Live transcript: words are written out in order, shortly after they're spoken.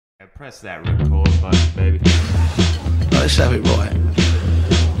Press that record button, baby. Let's have it right.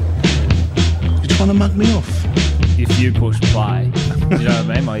 You're trying to mug me off. If you push play, you know what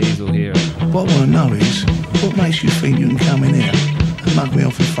I mean? My ears will hear it. What I want to know is, what makes you think you can come in here and mug me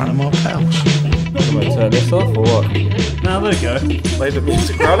off in front of my pals? Am I turn this off or what? No, let it go. Leave the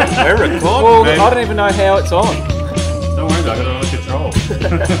music running. We're recording. Well, I don't even know how it's on. Don't worry about it, I got it under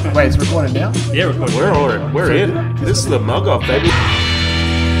control. Wait, it's recording now? Yeah, recording. We're in. This is the Mugg Off, baby.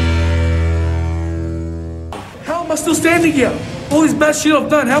 How am I still standing here? All this bad shit I've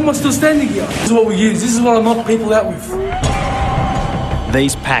done, how am I still standing here? This is what we use, this is what I knock people out with.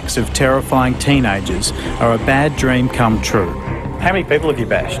 These packs of terrifying teenagers are a bad dream come true. How many people have you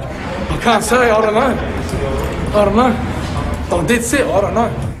bashed? I can't say, I don't know. I'm dead set, I don't know.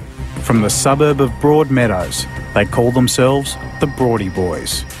 From the suburb of Broadmeadows, they call themselves the Broady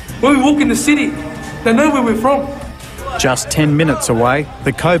Boys. When we walk in the city, they know where we're from. Just 10 minutes away,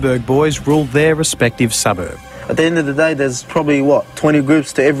 the Coburg Boys rule their respective suburb. At the end of the day, there's probably, 20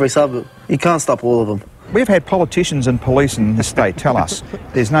 groups to every suburb. You can't stop all of them. We've had politicians and police in this state tell us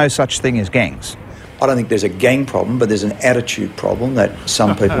there's no such thing as gangs. I don't think there's a gang problem, but there's an attitude problem that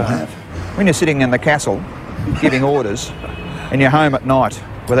some people have. When you're sitting in the castle giving orders and you're home at night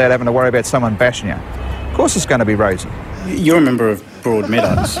without having to worry about someone bashing you, of course it's going to be rosy. You're a member of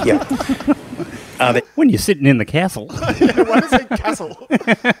Broadmeadows. Yeah. When you're sitting in the castle. Yeah, why does it say castle?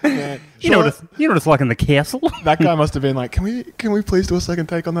 Yeah. You know what it's like in the castle? That guy must have been like, can we please do a second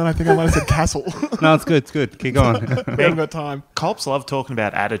take on that? I think I might have said castle. No, it's good. Keep going. We haven't got time. Cops love talking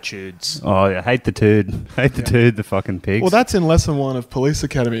about attitudes. Oh, yeah, hate the turd, the fucking pigs. Well, that's in lesson 1 of Police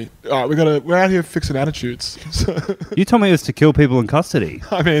Academy. All right, we're out here fixing attitudes. So, you told me it was to kill people in custody.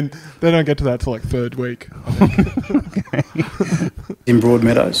 I mean, they don't get to that till like 3rd week, I think. Okay. In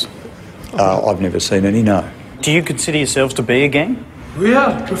Broadmeadows? I've never seen any, no. Do you consider yourselves to be a gang? We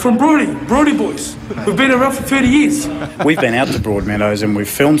are, we're from Broady Boys. We've been around for 30 years. We've been out to Broadmeadows and we've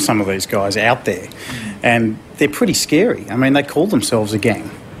filmed some of these guys out there, and they're pretty scary. I mean, they call themselves a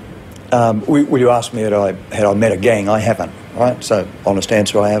gang. Will you ask me had I met a gang? I haven't, right? So, honest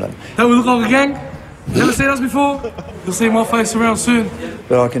answer, I haven't. Don't we look like a gang? Never seen us before? You'll see my face around soon.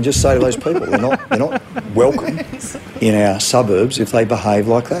 But I can just say to those people, they're not welcome in our suburbs if they behave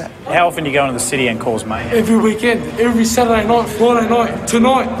like that. How often do you go into the city and cause mayhem? Every weekend, every Saturday night, Friday night,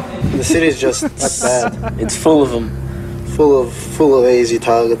 tonight. The city's just bad. It's full of them. Full of easy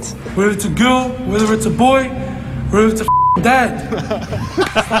targets. Whether it's a girl, whether it's a boy, whether it's a dad.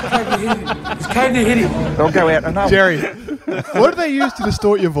 It's came to hit him. They'll go out and know. Jerry, what do they use to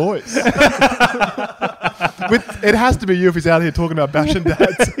distort your voice? It has to be you if he's out here talking about bashing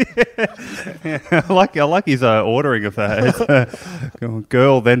dads. Yeah, I like his ordering of that.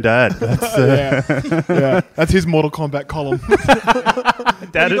 Girl, then dad. Yeah, that's his Mortal Kombat column.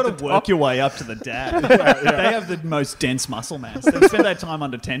 Dad, you've got to work your way up to the dad. They have the most dense muscle mass. They spend their time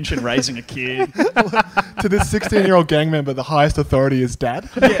under tension raising a kid. To this 16-year-old gang member, the highest authority is dad.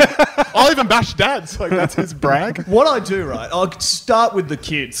 Yeah. I'll even bash dads. Like, that's his brag. What I do, right, I'll start with the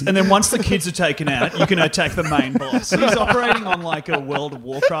kids, and then once the kids are taken out, you can attack the main boss. He's operating on like a World of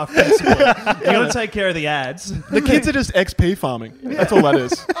Warcraft principle. You got to take care of the ads. The kids are just XP farming. That's all that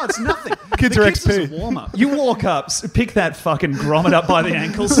is. Oh, it's nothing. Kids the are kids XP. Is a warm-up. You walk up, pick that fucking grommet up by the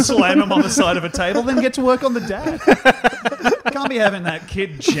ankles, slam him on the side of a table, then get to work on the dad. Can't be having that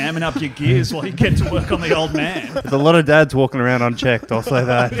kid jamming up your gears while you get to work on the old man. There's a lot of dads walking around unchecked, I'll say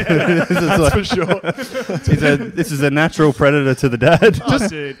that. Yeah, that's for sure. This is a natural predator to the dad. Oh,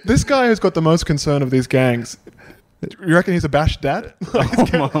 dude. This guy who's got the most concern of these gangs, you reckon he's a bash dad?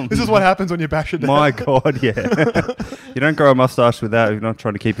 This is what happens when you bash a dad. My God, yeah. You don't grow a mustache with that. You're not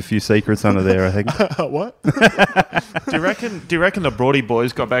trying to keep a few secrets under there, I think. What? Do you reckon the Broady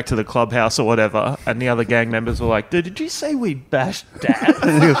Boys got back to the clubhouse or whatever, and the other gang members were like, "Dude, did you say we bashed dad?"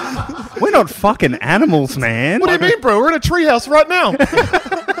 We're not fucking animals, man. What do you mean, bro? We're in a treehouse right now.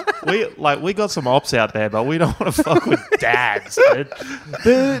 We got some ops out there, but we don't want to fuck with dads, dude.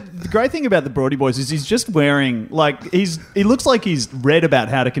 The great thing about the Broady Boys is he's just wearing, he looks like he's read about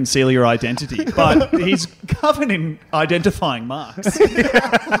how to conceal your identity, but he's covered in identifying marks.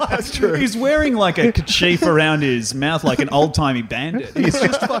 That's true. He's wearing like a kerchief around his mouth like an old-timey bandit. He's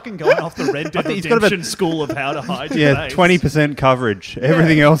just fucking going off the Red Dead Redemption school of how to hide your face. 20% coverage.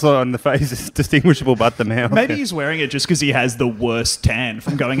 Everything else on the face is distinguishable but the mouth. Maybe he's wearing it just because he has the worst tan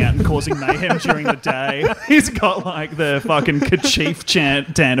from going out and causing mayhem during the day. He's got like the fucking kerchief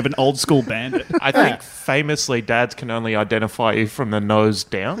tan of an old school bandit. I think famously dads can only identify you from the nose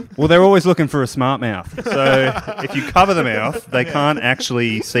down. Well, they're always looking for a smart mouth. So if you cover the mouth, they can't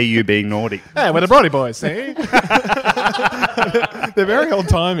actually see you being naughty. Yeah, we're the Broady Boys, see? They're very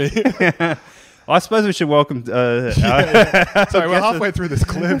old-timey. I suppose we should welcome... Sorry, we're halfway through this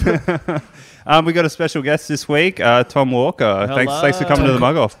clip. We got a special guest this week, Tom Walker. Thanks for coming to the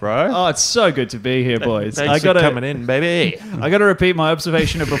Mug Off, bro. Oh, it's so good to be here, boys. Thanks for coming in, baby. I got to repeat my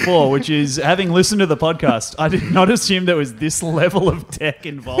observation of before, which is having listened to the podcast, I did not assume there was this level of tech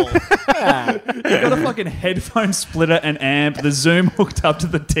involved. You got a fucking headphone splitter and amp, the Zoom hooked up to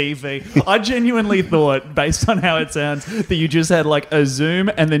the TV. I genuinely thought, based on how it sounds, that you just had like a Zoom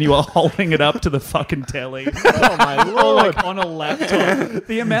and then you were holding it up to the fucking telly. Oh my Or lord! like on a laptop.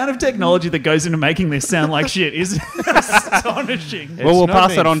 The amount of technology that goes into making this sound like shit is astonishing. Well, we'll not pass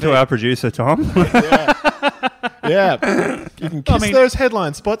being it on to fair. our producer, Tom. Yeah, you can kiss those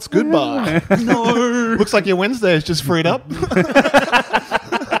headline spots goodbye. No. Looks like your Wednesday is just freed up.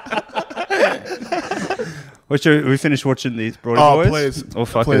 Should we finish watching these Brody Oh, boys? please. Or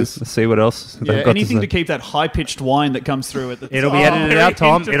fuck Please. it. Let's see what else Yeah, they've got anything to to say. keep that high-pitched whine that comes through at the It'll be top. edited out,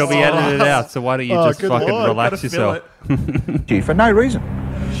 Tom. It'll be edited out. So why don't you Oh, just good fucking lord. relax Gotta fill yourself? it. For no reason.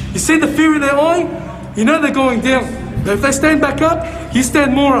 You see the fear in their eye? You know they're going down. But if they stand back up, you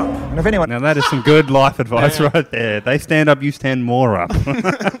stand more up. And if anyone Now that is some good life advice right there. They stand up, you stand more up.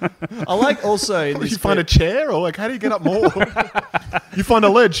 I like also in Did this you find a bit- chair, or like how do you get up more? You find a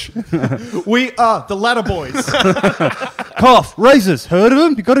ledge. We are the ladder boys. Cough, razors, heard of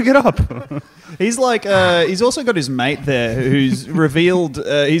him? You got to get up. He's like, he's also got his mate there who's revealed,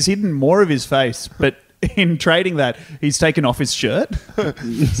 he's hidden more of his face, but in trading that, he's taken off his shirt.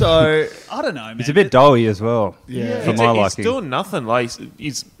 So, I don't know, man. He's a bit doughy as well. Yeah. For my He's liking. doing nothing. Like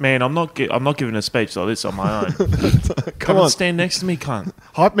man, I'm not giving a speech like this on my own. Come Come on, and stand next to me, cunt.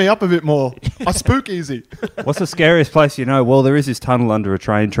 hype me up a bit more. I spook easy. What's the scariest place you know? Well, there is this tunnel under a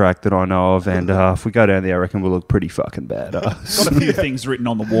train track that I know of, and if we go down there, I reckon we'll look pretty fucking bad. Got a few things written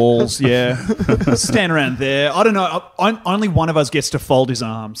on the walls, yeah. Stand around there. I don't know. Only one of us gets to fold his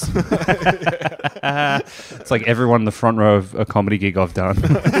arms. It's like everyone in the front row of a comedy gig I've done.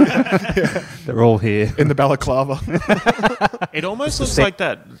 They're all here. In the balaclava. It almost looks like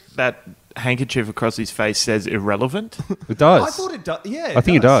that handkerchief across his face says irrelevant. It does. I thought it does. Yeah, I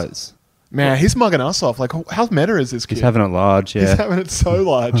think it does. Man, he's mugging us off. Like, how meta is this kid? He's having it large, He's yeah. having it so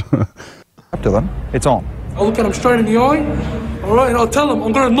large. up to them, it's on. I'll look at him straight in the eye, all right, and I'll tell him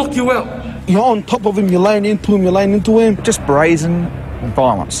I'm going to knock you out. You're on top of him, you're laying into him, you're laying into him. Just brazen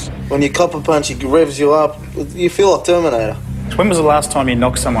violence. When you cop a punch, he revs you up. You feel like Terminator. When was the last time you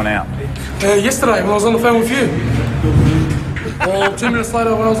knocked someone out? Yesterday when I was on the phone with you. Or 2 minutes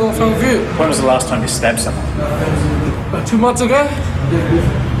later when I was on the phone with you. When was the last time you stabbed someone? About 2 months ago.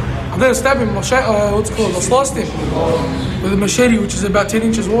 I didn't stab him, I sliced him with a machete which is about 10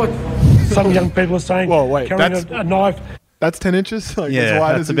 inches wide. Some young people are saying Whoa, wait, carrying that's- a knife. That's 10 inches? Like, as Yeah,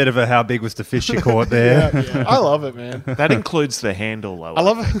 wide that's as a bit of a how big was the fish you caught there. Yeah. I love it, man. That includes the handle, though. I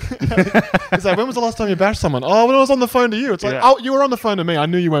love it. It's like, when was the last time you bashed someone? Oh, when I was on the phone to you. It's like, Yeah. oh, you were on the phone to me. I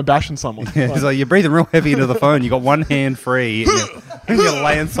knew you weren't bashing someone. It's like you're breathing real heavy into the phone. You got one hand free, and you're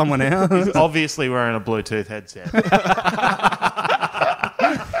laying someone out. He's obviously wearing a Bluetooth headset.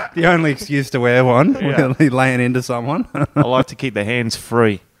 The only excuse to wear one, Yeah. laying into someone. I like to keep the hands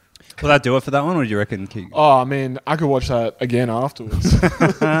free. Will that do it for that one, or do you reckon? Oh, I mean, I could watch that again afterwards.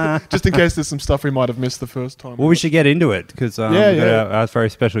 Just in case there's some stuff we might have missed the first time. Well, we should get into it because we've got our very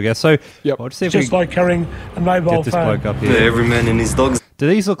special guest. So, I'll just see if we Just can like carrying a mobile get this phone. bloke up here. Every man and his dogs. Do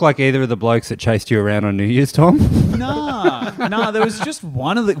these look like either of the blokes that chased you around on New Year's, Tom? Nah, there was just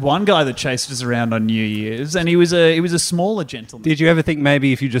one guy that chased us around on New Year's, and he was a smaller gentleman. Did you ever think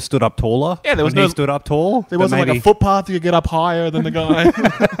maybe if you just stood up taller? Yeah, there was when he no- stood up tall. There wasn't like a footpath you could get up higher than the guy.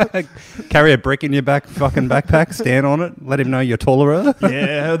 Carry a brick in your fucking backpack, stand on it, let him know you're taller.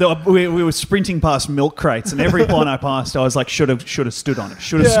 Yeah, we were sprinting past milk crates, and every point I passed, I was like, should have stood on it.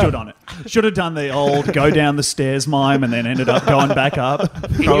 Should have stood on it. Should have done the old go down the stairs mime, and then ended up going back up.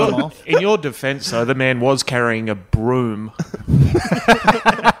 Throw him off. In your defense, though, the man was carrying a broom. He would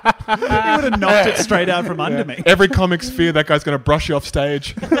have knocked it straight out from under me. Every comic's fear that guy's going to brush you off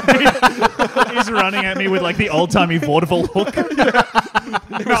stage. He's running at me with like the old timey vaudeville hook.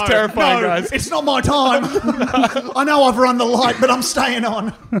 It was terrifying, guys. It's not my time. I know I've run the light, but I'm staying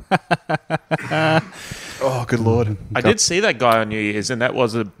on. Oh, good lord. I did see that guy on New Year's, and that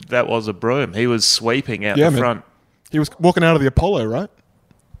was a broom. He was sweeping out Yeah, the man. front. He was walking out of the Apollo, right?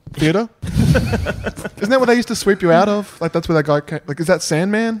 Theater? Isn't that what they used to sweep you out of? Like, that's where that guy came. Like, is that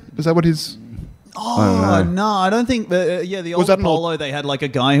Sandman? Is that what his... Oh no, I don't think. The old that an old- Apollo, they had like a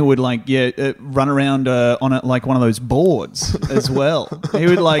guy who would run around on it like one of those boards as well. He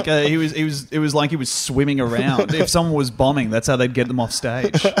would like it was like he was swimming around. If someone was bombing, that's how they'd get them off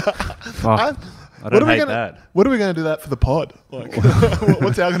stage. I don't hate gonna, that. What are we going to do that for the pod? Like,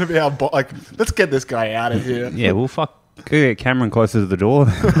 what's going to be our like? Let's get this guy out of here. Yeah, well, fuck. Get Cameron closer to the door.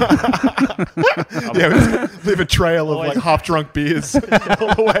 Yeah, we just leave a trail of like half-drunk beers all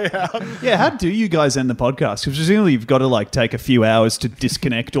the way out. Yeah, how do you guys end the podcast? Because presumably you've got to like take a few hours to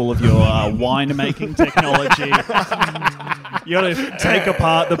disconnect all of your wine-making technology. You got to take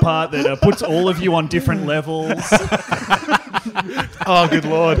apart the part that puts all of you on different levels. Oh, good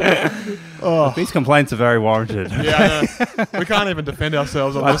lord! These complaints are very warranted. Yeah, I know. We can't even defend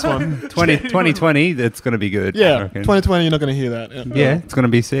ourselves on this one. 2020, that's going to be good. I Yeah, reckon. 2020, you're not going to hear that. Yeah, it's going to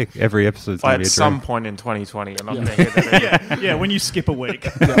be sick. Every episode's going to At be a some dream. point in 2020, you're not going to hear that again. Yeah, when you skip a week.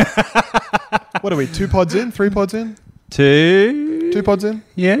 What are we? 2 pods in? 3 pods in? 2 pods in?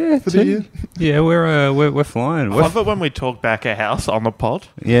 Yeah, For the year? Yeah, we're flying. I love it when we talk back a house on the pod.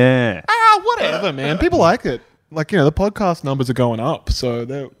 Yeah. Whatever, man. People like it. Like, the podcast numbers are going up, so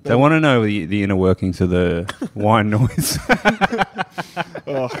They want to know the inner workings of the wine noise.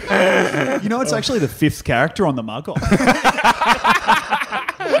 You know, it's actually the 5th character on the Mugg Off.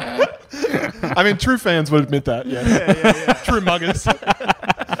 I mean, true fans would admit that. Yeah. True muggers.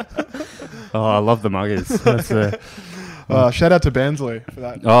 Oh, I love the muggers. That's Shout out to Bansley for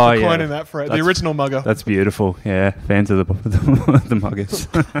that. Oh, for yeah. coining that phrase. The original mugger. That's beautiful. Yeah, fans of the muggers.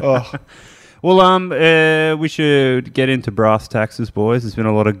 Oh. Well, we should get into brass taxes, boys. There's been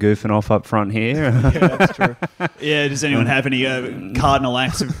a lot of goofing off up front here. Yeah, that's true. Yeah, does anyone have any cardinal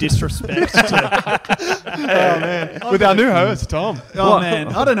acts of disrespect? Oh, man. With our new host, Tom. Oh, man.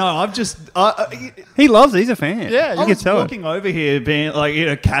 I don't know. I've just... He loves it. He's a fan. Yeah, you I can was tell it. walking over here being like,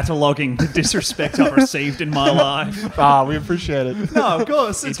 cataloguing the disrespect I've received in my life. We appreciate it. No, of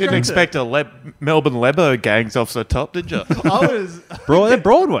course. You It's didn't great expect a Melbourne Lebo gangs off the top, did you? I was...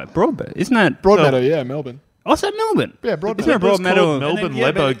 Broadway. Isn't that... Broadmeadow, yeah, Melbourne. Oh, is that Melbourne? Yeah, Broadmeadow. Isn't there It's called Broadmeadow? Melbourne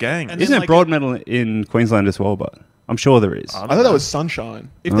Lebo gang. Isn't there Broadmeadow in Queensland as well? But I'm sure there is. I thought that was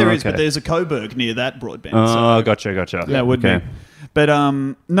Sunshine. If there is, okay. but there's a Coburg near that broadband. Oh, so gotcha. that would be. But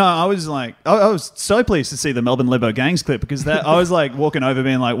no, I was like, I was so pleased to see the Melbourne Lebo Gangs clip because that I was like walking over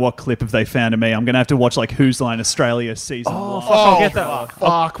being like, what clip have they found of me? I'm going to have to watch like Who's Line Australia season 1. I'll get that.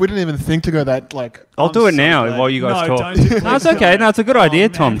 Fuck. We didn't even think to go that, like... I'll do it so now glad. while you guys No, talk. don't do- No, it's please okay. don't. No, it's a good idea,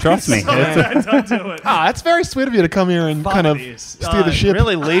 Tom. man. Trust me. Don't do it. That's very sweet of you to come here and kind of it is. steer the ship.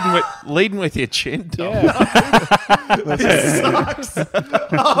 Really leading with your chin, Tom. Sucks.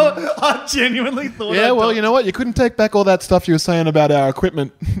 I genuinely thought. Yeah, I'd well, done- you know what? You couldn't take back all that stuff you were saying about our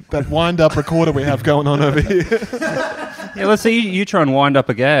equipment, that wind-up recorder we have going on over here. Yeah, let's see you try and wind up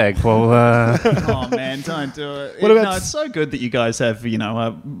a gag. Well, Oh man, don't do it. What about No, it's so good that you guys have,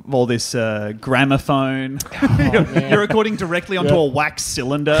 all this gramophone. You're recording directly onto a wax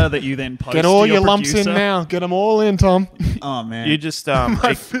cylinder that you then post. Get all to your your lumps in producer. now. Get them all in, Tom. Oh man. You just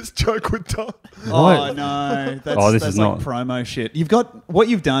My fist joke with Tom. Oh no, that's, Oh, this that's is like not- promo shit. What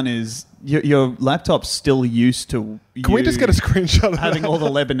you've done is your laptop's still used to. Can we just get a screenshot of having that? all the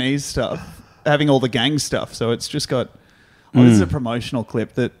Lebanese stuff, having all the gang stuff? So it's just got. Oh, this is a promotional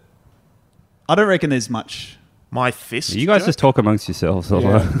clip that I don't reckon there's much. my fist. you guys joke? just talk amongst yourselves. Yeah.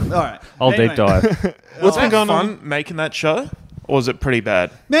 All right, I'll Anyway. deep dive. What's been been going fun on? making that show, or was it pretty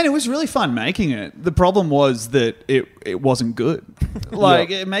bad? Man, it was really fun making it. The problem was that it wasn't good.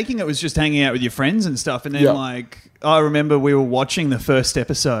 Like making it was just hanging out with your friends and stuff, and then Yeah. like I remember we were watching the first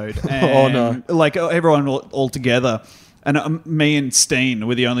episode, and Oh, no. like everyone all together. And me and Steen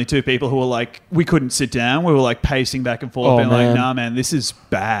were the only two people who were like, we couldn't sit down. We were like pacing back and forth, Oh, being man. like, nah, man, this is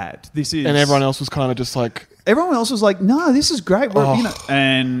bad. This is. And everyone else was kind of just like... Everyone else was like, no, this is great. We're, Oh.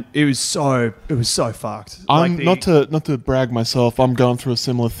 and it was so fucked. I'm Like the- not to brag myself. I'm going through a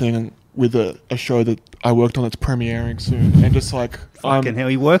similar thing with a show that I worked on that's premiering soon, and just like Fucking hell,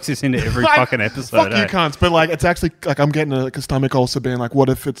 he works this into every fucking episode. Fuck you, cunts! But like, it's actually like I'm getting a stomach ulcer, being like, what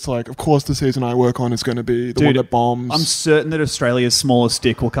if it's like, of course, the season I work on is going to be the one that bombs. I'm certain that Australia's smallest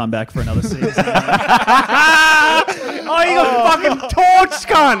dick will come back for another season. Oh, you got fucking torched,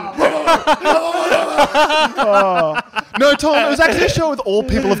 cunt! No, Tom, it was actually a show with all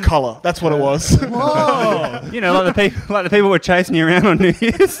people of color. That's what it was. Whoa. You know, like the people who were chasing you around on New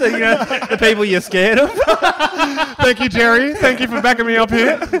Year's. So, the people you're scared of. Thank you, Jerry. Thank you for backing me up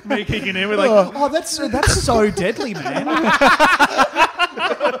here. Me kicking in with like, oh, that's so deadly, man.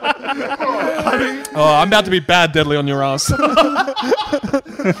 Oh, I'm about to be bad deadly on your ass. It'd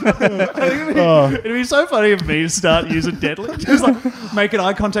be so funny if me start using deadly. Just like making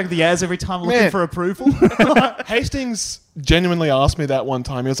eye contact with the Yaz every time looking Man. for approval. Hastings genuinely asked me that one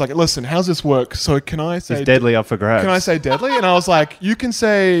time. He was like, listen, how's this work? So can I say... It's deadly up for grabs. Can I say deadly? And I was like, you can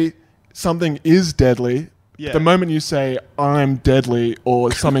say something is deadly. Yeah. The moment you say I'm deadly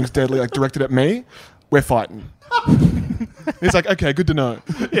or something's deadly, like directed at me, we're fighting. He's like, okay, good to know.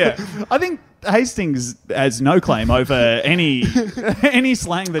 Yeah, I think Hastings has no claim over any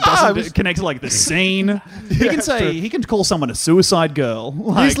slang that doesn't connect to like the scene. He can say he can call someone a suicide girl.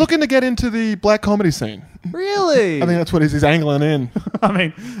 Like, He's looking to get into the black comedy scene. really? I think that's what he's angling in. I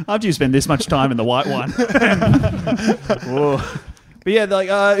mean, after you spend this much time in the white one. But yeah,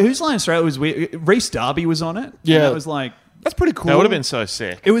 like Who's Line Australia was weird. Reece Darby was on it. Yeah. And that was like. That's pretty cool. That would have been so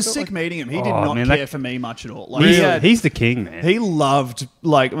sick. It was sick meeting him. He did not man, care for me much at all. Like, He's the king, man. he loved,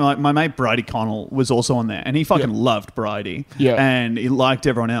 like, my mate Bridie Connell was also on there, and he fucking loved Bridie. Yeah. And he liked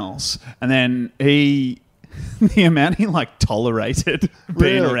everyone else. And then the amount he, like, tolerated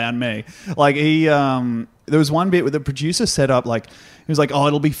being Really? around me. Like, there was one bit where the producer set up, like, he was like, oh,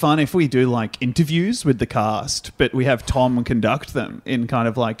 it'll be fun if we do, like, interviews with the cast, but we have Tom conduct them in kind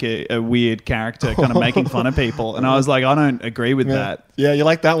of like a weird character, kind of making fun of people. And I was like, I don't agree with that. Yeah, you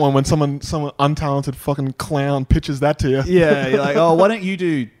like that one when someone untalented fucking clown pitches that to you. Yeah, you're like, oh, why don't you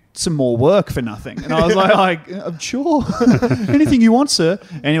do some more work for nothing? And I was like, sure. Anything you want, sir.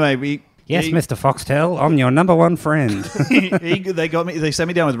 Anyway, Yes, Mr. Foxtel, I'm your number one friend. they sent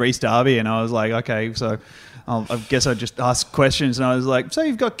me down with Reece Darby, and I was like, okay, so I guess I just asked questions, and I was like, so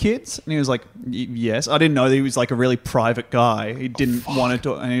you've got kids? And he was like, yes. I didn't know that he was like a really private guy. He didn't want to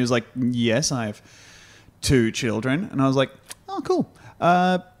talk, and he was like, yes, I have 2 children. And I was like, oh, cool.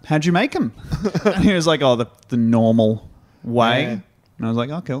 How'd you make them? And he was like, oh, the normal way. Man. And I was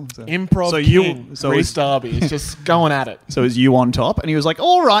like, oh, cool. So, Improv king, Reece Darby. He's just going at it. So is you on top? And he was like,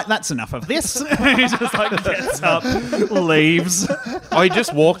 all right, that's enough of this. And he just like gets up, leaves. Oh, he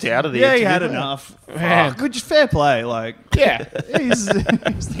just walked out of the Yeah, he interview? had enough. Man. Good, just fair play. Like, Yeah. he's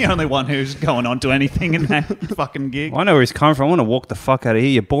the only one who's going on to anything in that fucking gig. I know where he's coming from. I want to walk the fuck out of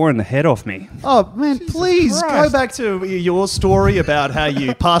here. You're boring the head off me. Oh, man, please go Christ. back to your story about how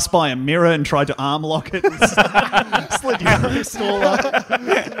you passed by a mirror and tried to arm lock it and slid your wrist all up.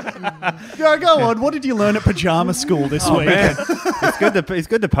 Go on. What did you learn at pajama school this week? Man, it's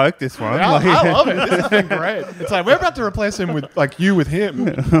good to poke this one. I love it. This has been great. It's like we're about to replace him with with him.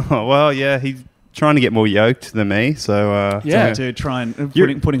 Well, yeah, he's trying to get more yoked than me. So Yeah. To try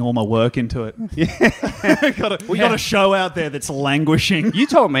and putting all my work into it. We got a show out there that's languishing. you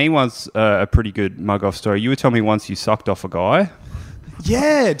told me once a pretty good mug off story. You were telling me once you sucked off a guy.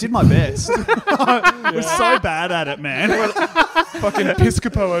 Yeah, did my best. I was so bad at it, man. Fucking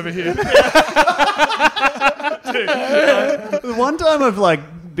Piscopo over here. The one time I've like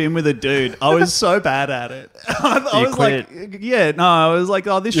been with a dude, I was so bad at it. I was quit like, I was like,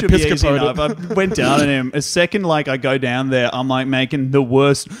 oh, this You should be easy Piscopo'd enough. I went down on him. A second, like I go down there, I'm like making the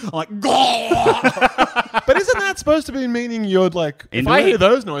worst. I'm like, But isn't that supposed to be meaning you're like, if Into I it? hear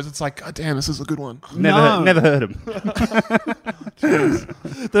those noises, it's like, God damn, this is a good one. Never heard him.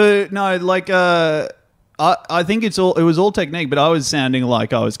 I think it was all technique, but I was sounding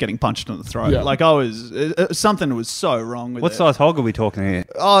like I was getting punched in the throat. Yeah. Like I was something was so wrong with What it. size hog are we talking here?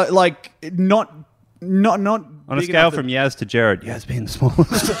 Like not On a big scale enough from Yaz to Jared, Yaz being the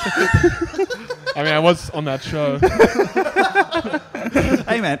smallest. I mean, I was on that show.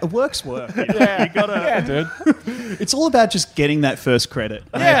 Hey man, work's work. You gotta. Yeah, dude. It's all about just getting that first credit.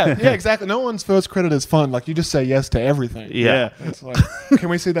 Yeah, exactly. No one's first credit is fun. Like, you just say yes to everything. Yeah. It's like, can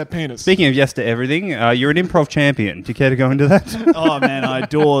we see that penis? Speaking of yes to everything, you're an improv champion. Do you care to go into that? Oh man, I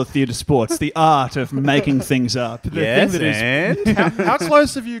adore theatre sports, the art of making things up. The Yes, thing that is- and How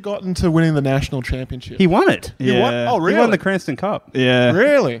close have you gotten to winning the national championship? he won it. You won? Yeah. Oh, really? He won the Cranston Cup. Yeah.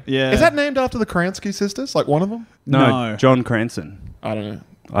 Really? Yeah. Is that named after the Kransky sisters? Like one of them? No. John Cranston. I don't know.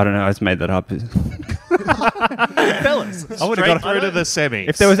 I don't know. I just made that up. Fellas. I would have Straight got through to the semis.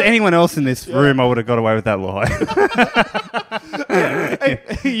 If there was anyone else in this room, I would have got away with that lie.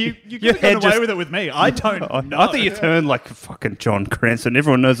 you Your could have head gone away just- with it with me. I don't know. I think you turned like fucking John Cranston.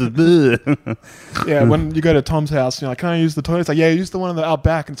 Everyone knows it's. Yeah, when you go to Tom's house, and you're like, can I use the toilet? It's like, yeah, use the one in the out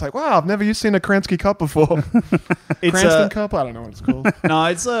back. And it's like, wow, I've never seen a Kransky cup before. It's Cranston cup? I don't know what it's called. No,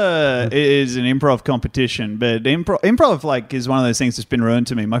 it is an improv competition, but improv like is one of those things that's been ruined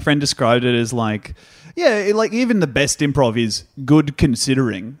to me. My friend described it as like, like even the best improv is good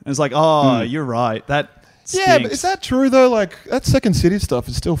considering. It's like, oh, you're right. That stinks. Yeah, but is that true though? Like, that Second City stuff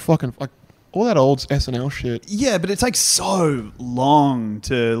is still fucking like all that old SNL shit. Yeah, but it takes so long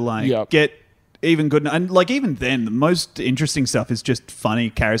to like Yep. get even good. And like even then, the most interesting stuff is just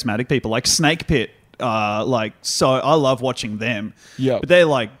funny, charismatic people like Snake Pit. So I love watching them. Yeah, but they're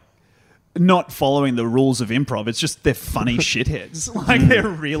like not following the rules of improv. It's just they're funny shitheads. Like they're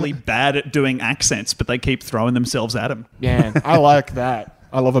really bad at doing accents, but they keep throwing themselves at them. Yeah, I like that.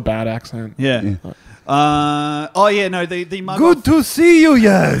 I love a bad accent. Yeah. The Mugg Good Off. to see you,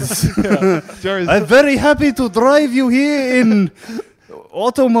 yes. Jerry's I'm very happy to drive you here in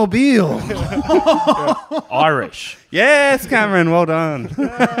automobile. Irish. Yes, Cameron, well done.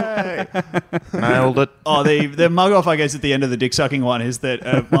 Nailed it. Oh, the Mugg Off, I guess, at the end of the dick sucking one is that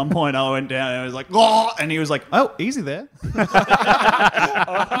at one point I went down and I was like, oh, and he was like, oh, easy there.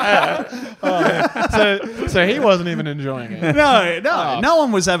 so he wasn't even enjoying it. No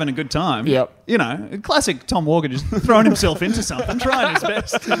one was having a good time. Yep. You know, classic Tom Walker just throwing himself into something, trying his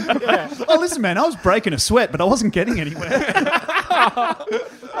best. Oh, listen, man, I was breaking a sweat, but I wasn't getting anywhere.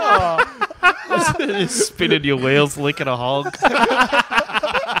 Spinning your wheels, licking a hog.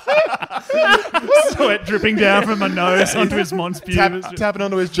 Sweat dripping down from my nose onto his Mons pubis. Tapping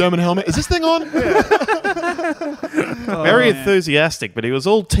onto his German helmet. Is this thing on? Very enthusiastic, but he was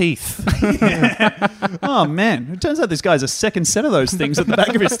all teeth. Oh, man. It turns out this guy's a second set of those things at the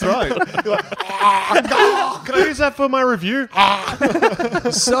back of his throat. Can I use that for my review?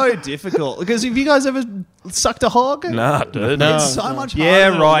 So difficult. Because have you guys ever sucked a hog? Nah, dude. No. It's so much harder Yeah,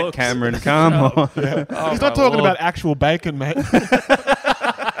 than it right, looks. Cameron, come on. He's not talking about actual bacon, mate.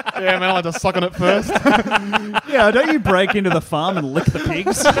 Yeah, man, I like to suck on it first. Yeah, don't you break into the farm and lick the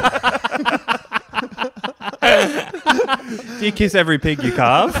pigs? Do you kiss every pig you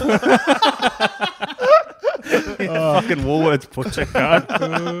carve? Fucking Woolworths butcher card.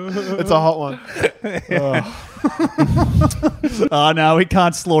 It's a hot one. Oh, no, we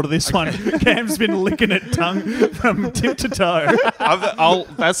can't slaughter this one. Cam's been licking it tongue from tip to toe.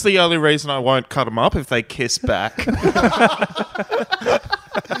 That's the only reason I won't cut him up if they kiss back.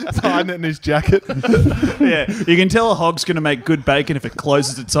 It's hiding it in his jacket. Yeah, you can tell a hog's going to make good bacon if it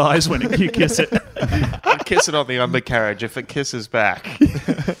closes its eyes when you kiss it. I kiss it on the undercarriage if it kisses back.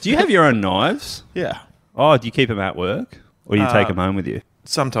 Do you have your own knives? Yeah. Oh, do you keep them at work? Or you take them home with you?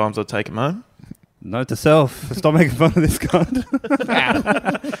 Sometimes I'll take him home. Note to self, stop making fun of this cunt.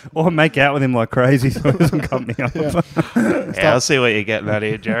 Or make out with him like crazy so he doesn't cut me up. Yeah, I'll see what you're getting at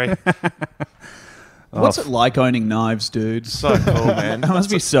here, Jerry. What's it like owning knives, dude? So cool, man. That must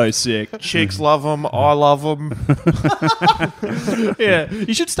be so sick. Chicks love them. I love them. Yeah,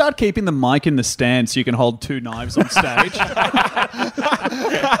 you should start keeping the mic in the stand so you can hold two knives on stage.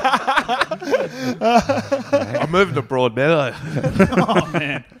 I'm moving to Broadmeadow. Oh,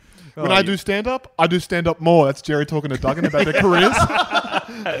 man. When I do stand-up more. That's Jerry talking to Duggan about their careers.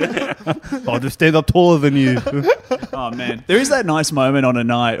 I'll just stand up taller than you. Oh, man. There is that nice moment on a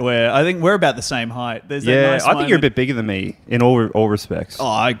night where I think we're about the same height. There's that nice I think you're a moment- bit bigger than me in all respects. Oh,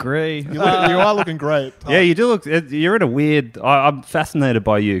 I agree. You are looking great. Yeah, you do look. You're in a weird. I'm fascinated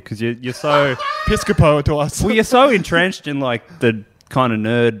by you because you're so. Piscopo to us. Well, you're so entrenched in like the kind of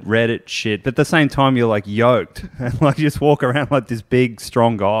nerd Reddit shit, but at the same time you're like yoked and like you just walk around like this big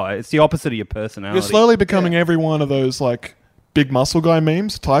strong guy. It's the opposite of your personality. You're slowly becoming every one of those like big muscle guy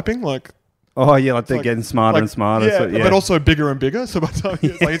memes typing like. Oh yeah, like they're getting smarter and smarter. Yeah, so, yeah, but also bigger and bigger. So by the time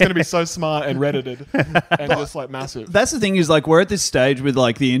he's going to be so smart and reddited and just like massive. That's the thing is like we're at this stage with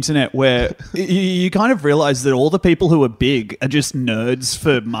like the internet where you kind of realize that all the people who are big are just nerds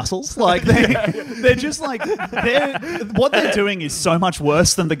for muscles. Like they're just like what they're doing is so much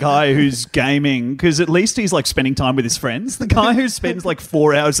worse than the guy who's gaming because at least he's like spending time with his friends. The guy who spends like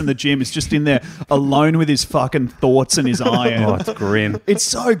 4 hours in the gym is just in there alone with his fucking thoughts and his iron. oh, it's grim. It's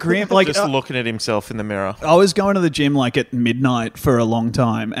so grim. Like Just looking at himself in the mirror. I was going to the gym like at midnight for a long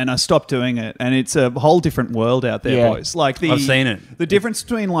time and I stopped doing it and it's a whole different world out there, boys. Like I've seen it. The difference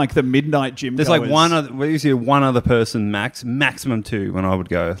between like the midnight gym There's goers, like one other person maximum two when I would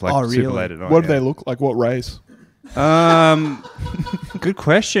go like Oh, super really? late at night. What do they look like? What race? Good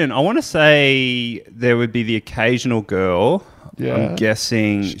question. I want to say there would be the occasional girl. Yeah. I'm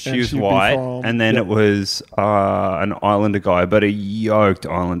guessing she And was she'd be white, from- and then Yep. it was an Islander guy, but a yoked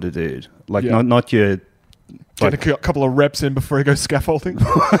Islander dude. Like Yeah. not your. Get a couple of reps in before he goes scaffolding.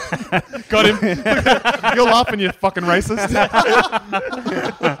 Got him. You're laughing, you fucking racist.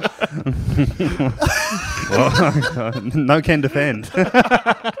 No can defend.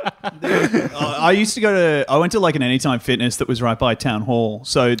 I used to I went to like an Anytime Fitness that was right by Town Hall.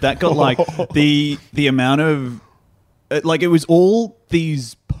 So that got like the amount of, like it was all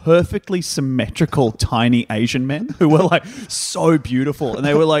these perfectly symmetrical tiny Asian men who were like so beautiful. And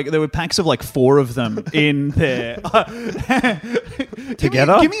there were packs of like 4 of them in there.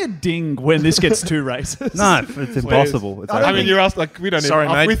 Together? Give me a ding when this gets too racist. No, it's impossible. It's I mean, you're asked like we don't. Sorry,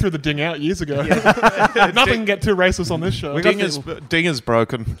 even, mate. We threw the ding out years ago. Nothing can get too racist on this show. Ding is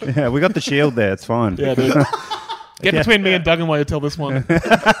broken. yeah, we got the shield there. It's fine. Yeah, dude. Get between me and Duggan while you tell this one.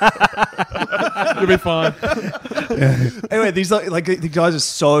 You'll be fine. Anyway, these like the guys are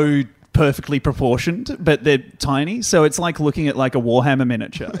so perfectly proportioned, but they're tiny. So it's like looking at like a Warhammer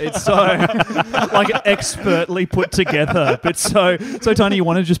miniature. It's so like expertly put together, but so tiny. You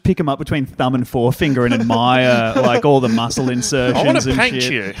want to just pick them up between thumb and forefinger and admire like all the muscle insertions. I want to and paint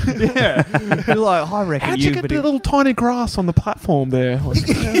shit. you. Yeah, you're like, I reckon How'd you get the little tiny grass on the platform there?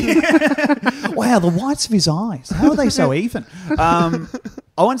 Wow, the whites of his eyes. How are they so even?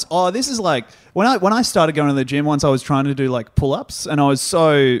 This is like when I started going to the gym once. I was trying to do like pull-ups, and I was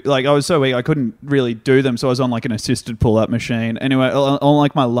so weak I couldn't really do them. So I was on like an assisted pull-up machine. Anyway, on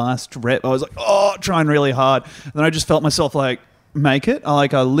like my last rep, I was like, trying really hard. And then I just felt myself like make it.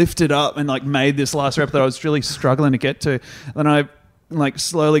 I lifted up and like made this last rep that I was really struggling to get to. And I like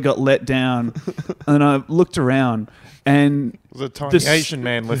slowly got let down, and then I looked around. And it was a tiny Asian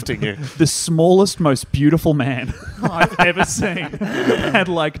man lifting you. The smallest, most beautiful man I've ever seen had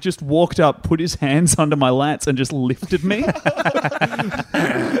like just walked up, put his hands under my lats, and just lifted me.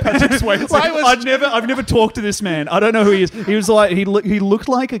 I've never talked to this man. I don't know who he is. He was like he looked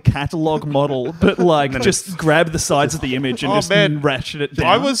like a catalog model, but like just grabbed the sides of the image and ratchet it down.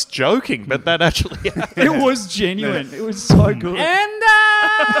 I was joking, but that actually happened. It was genuine. It was so good. And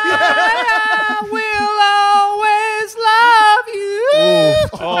I will always love you.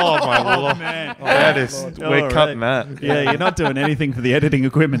 Oh my lord, man! Oh, that is we're cutting that. Yeah, you're not doing anything for the editing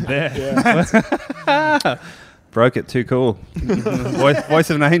equipment there. Yeah. Broke it. Too cool. Voice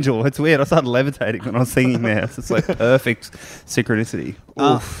of an angel. It's weird. I started levitating when I was singing there. It's like perfect synchronicity.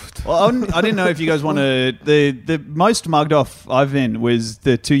 Well, I didn't know if you guys want to. The most mugged off I've been was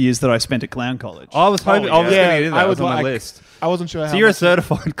the 2 years that I spent at clown college. I was hoping. I was going to do that. I was on my list. I wasn't sure. So you're a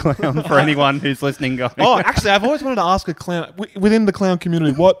certified clown for anyone who's listening, guys. Oh, actually, I've always wanted to ask a clown within the clown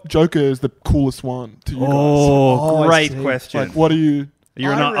community. What Joker is the coolest one to you guys? Oh, great question. Like, what are you?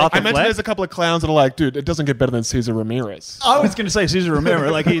 You're not Arthur I mentioned Fleck? there's a couple of clowns that are like, dude, it doesn't get better than Cesar Ramirez. I was going to say Cesar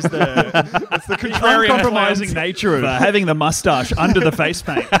Romero, like he's the It's the contrarian uncompromising nature of having the mustache under the face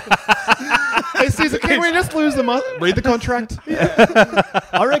paint. Hey, Cesar, can we just lose the read the contract?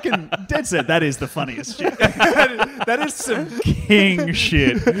 I reckon, dead set, that is the funniest shit. That is some king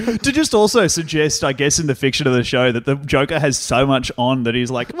shit. To just also suggest, I guess, in the fiction of the show that the Joker has so much on that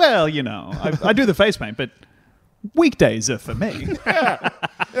he's like, well, you know, I do the face paint, but weekdays are for me.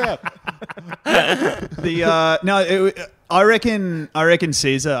 Yeah. I reckon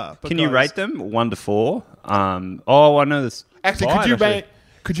Caesar. Can you rate them 1 to 4? I know this. Actually,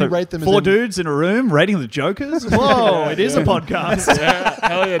 could you rate them as 4 dudes in a room rating the Jokers? Whoa, it is a podcast. Yeah,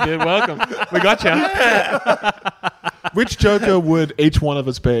 hell yeah, dude. Welcome. We got you. Which Joker would each one of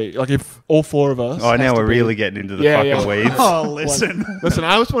us be? Like, if all 4 of us. Oh, now we're really getting into the fucking weeds. Oh, listen. Listen,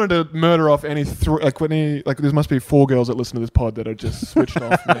 I just wanted to murder off any there must be 4 girls that listen to this pod that are just switched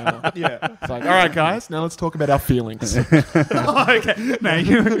off now. Yeah. It's like, all right, guys, now let's talk about our feelings. Okay. No,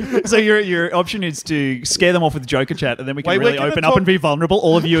 your option is to scare them off with Joker chat, and then we can really open up and be vulnerable.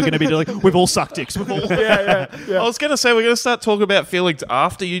 All of you are going to be like, we've all sucked dicks. We've all. Yeah. I was going to say we're going to start talking about feelings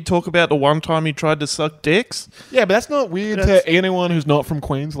after you talk about the one time you tried to suck dicks. Yeah, but that's not weird to anyone who's not from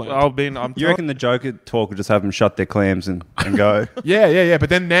Queensland. You reckon the Joker talk will just have them shut their clams and go? Yeah. But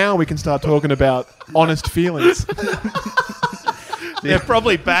then now we can start talking about honest feelings. They're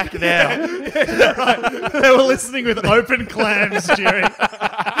probably back now. Right. They were listening with open clams, Jerry. They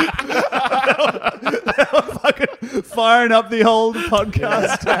were fucking firing up the old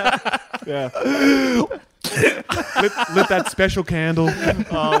podcast. Yeah. lit that special candle.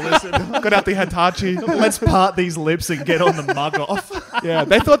 Oh, listen. Got out the Hitachi. Let's part these lips and get on the mug off. Yeah,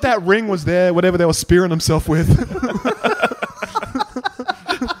 they thought that ring was there, whatever they were spearing themselves with.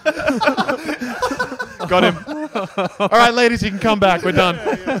 Got him. All right, ladies, you can come back. We're done.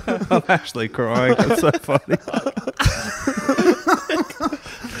 I'm actually crying. That's so funny.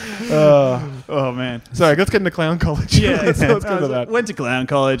 Oh man! Sorry, let's get into clown college. Yeah, let's get into that. Went to clown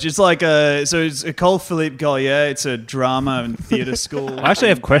college. It's like it's a Cole Philippe Gollier. It's a drama and theatre school. I actually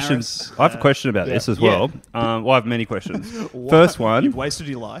have questions. I have a question about this as well. I have many questions. First one. You've wasted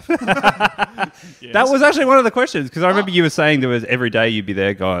your life. Yes. That was actually one of the questions because I remember you were saying there was every day you'd be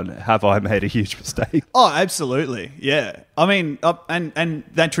there going, "Have I made a huge mistake?" Oh, absolutely. Yeah. I mean, and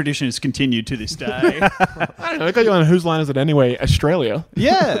that tradition has continued to this day. I don't know. I got you on Whose Line Is It Anyway? Australia.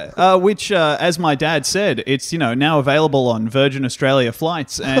 Yeah, which, as my dad said, it's now available on Virgin Australia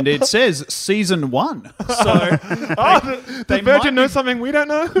flights, and it says season 1. So, the Virgin knows something we don't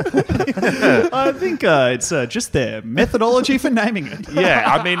know. I think it's just their methodology for naming it.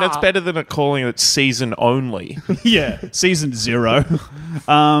 Yeah, I mean it's better than calling it season only. Yeah, season 0.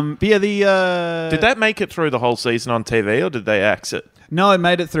 But yeah, Did that make it through the whole season on TV, or did they axe it? No, it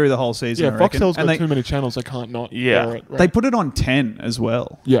made it through the whole season. Yeah, I reckon. Foxtel's And got too many channels. They can't not. Yeah. air it, right? They put it on 10 as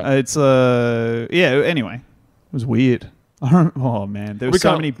well. Yeah. It's anyway, it was weird. Oh man, there were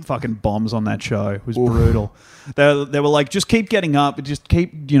so many fucking bombs on that show. It was brutal. They were like, just keep getting up, just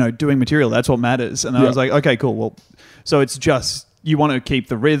keep doing material. That's what matters. And I was like, okay, cool. Well, so it's just you want to keep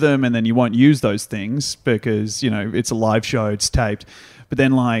the rhythm, and then you won't use those things because it's a live show, it's taped. But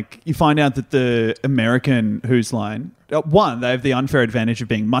then you find out that the American Who's Line, one, they have the unfair advantage of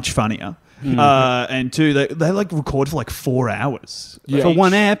being much funnier. And two, they record for 4 hours for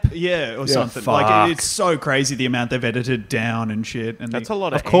one app, or something. Fuck. It's so crazy the amount they've edited down and shit. And That's a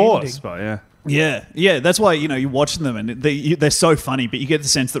lot of course, editing. but yeah. That's why you're watching them and they're so funny, but you get the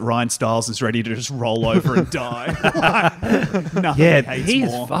sense that Ryan Stiles is ready to just roll over and die. Nothing he hates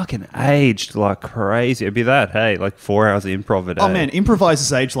he's more. fucking aged like crazy. It'd be that 4 hours of improv a day. Oh man,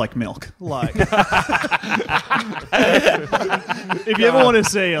 improvisers age like milk. If you ever want to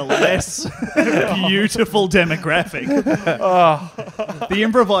see a less beautiful demographic, the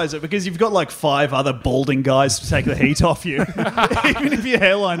improviser, because you've got 5 other balding guys to take the heat off you. Even if your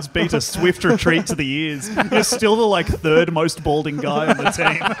hairline's beat a swift retreat to the ears, you're still the third most balding guy on the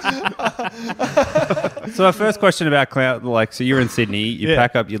team. So our first question about clown, so you're in Sydney, you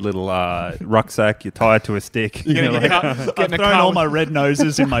pack up your little rucksack, you tie it to a stick. I've thrown all my red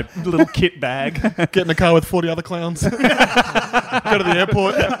noses in my little kit bag. Get in the car with 40 other clowns. Go to the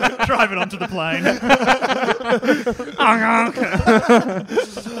airport. Drive it onto the plane.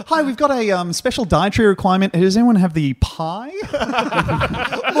 Hi, we've got a special dietary requirement. Does anyone have the pie?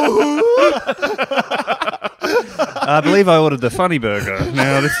 I believe I ordered the funny burger.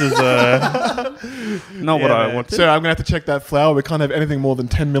 Now this is not what I wanted. So I'm going to have to check that flour. We can't have anything more than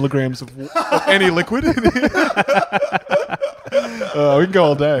 10 milligrams of any liquid in here. We can go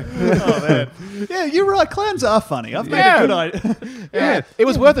all day. Oh, man. Yeah, you're right. Clowns are funny. I've made a good idea. Yeah, it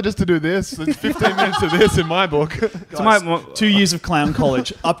was worth it just to do this. It's 15 minutes of this in my book. Guys, 2 years of clown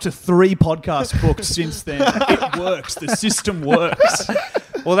college, up to 3 podcasts booked since then. It works. The system works.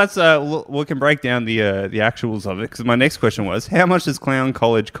 Well, that's we can break down the actuals of it, because my next question was, how much does clown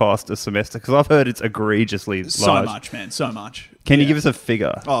college cost a semester? Because I've heard it's egregiously large. So much, man. So much. Can you give us a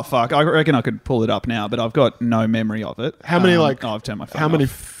figure? Oh fuck! I reckon I could pull it up now, but I've got no memory of it. How many I've turned my phone How many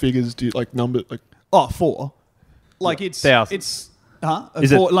off. figures do you number 4? It's thousands. It's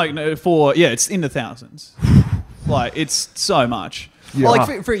Is four, it 4? Yeah, it's in the thousands. It's so much.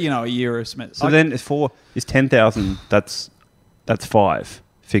 Yeah. For a year or a semester. So then it's 4 is 10,000. That's 5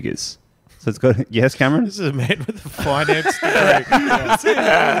 figures. So it's got yes, Cameron. This is a man with a finance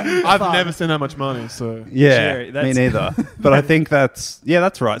degree. I've never seen that much money. So Yeah, Jerry, me neither. But I think that's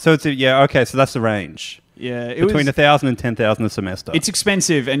right. So it's okay. So that's the range. Yeah, Between 1,000 and 10,000 a semester. It's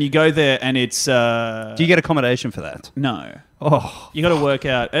expensive, and you go there, and it's. Do you get accommodation for that? No. Oh, You got to work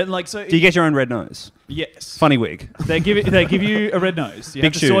out, and so. do you get your own red nose? Yes. Funny wig, They give you a red nose. You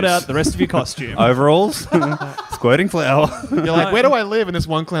Big have to sort shoes. out the rest of your costume. overalls, squirting flour. you're like, where do I live? And this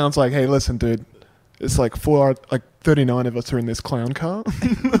one clown's like, hey, listen, dude, it's 39 of us are in this clown car,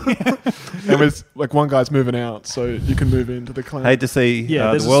 and it's one guy's moving out, so you can move into the clown. Hate to see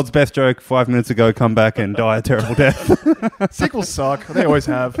Yeah, the world's best joke 5 minutes ago come back and die a terrible death. Sequels suck. They always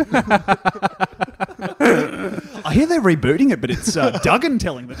have. I hear they're rebooting it, but it's Duggan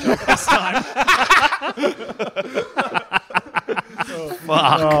telling the joke this time.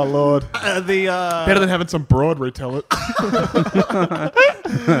 Oh Lord. Better than having some broad retell it.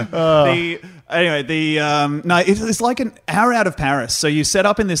 It's like an hour out of Paris. So you set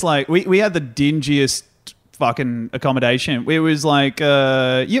up in this we had the dingiest fucking accommodation. It was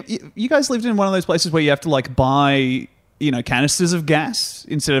you guys lived in one of those places where you have to buy canisters of gas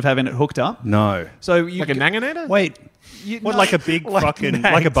instead of having it hooked up. No. So you Like a nanginator? Wait. Like a big fucking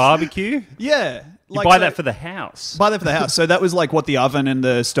like a barbecue? Yeah. You buy that for the house. Buy that for the house. So that was what the oven and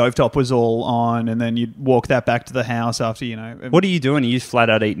the stovetop was all on, and then you'd walk that back to the house after, What are you doing? Are you flat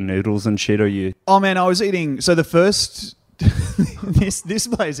out eating noodles and shit, or you? Oh man, I was eating. So the first this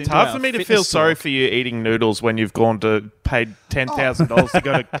plays into It's hard our for me to fitness feel sorry talk. for you eating noodles when you've gone to paid $10,000 to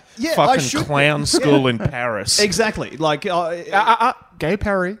go to Yeah, I fucking should- clown school in Paris. Exactly. Gay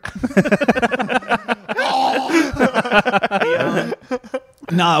Perry.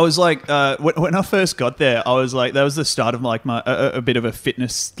 No, I was when I first got there, I was that was the start of my a bit of a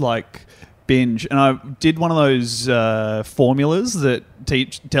fitness binge, and I did one of those formulas that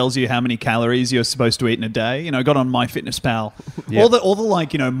tells you how many calories you're supposed to eat in a day. You know, got on MyFitnessPal. Yeah. All the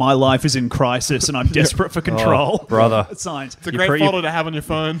like, you know, my life is in crisis and I'm desperate for control. Oh, brother. Signs. It's a great folder to have on your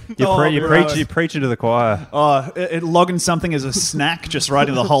phone. You're preaching to the choir. Logging something as a snack, just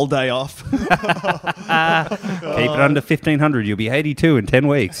writing the whole day off. Keep it under 1,500. You'll be 82 in 10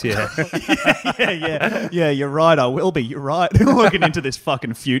 weeks. Yeah. Yeah, you're right. I will be. You're right. Looking into this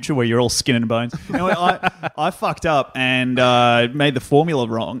fucking future where you're all skin and bones. Anyway, I fucked up and made the formula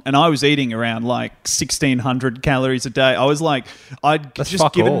wrong, and I was eating around like 1,600 calories a day. I was like, I'd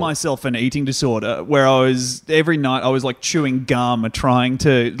just given myself an eating disorder where I was every night I was like chewing gum, trying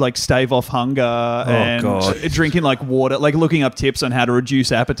to like stave off hunger and drinking like water, like looking up tips on how to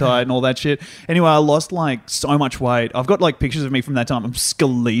reduce appetite and all that shit. Anyway, I lost like so much weight. I've got like pictures of me from that time. I'm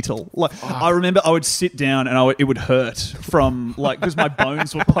skeletal. Like I remember I would sit down and it would hurt from like because my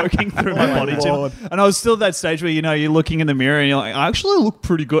bones were poking through my body too. And I was still at that stage where, you know, you're looking in the mirror and you're like, I actually look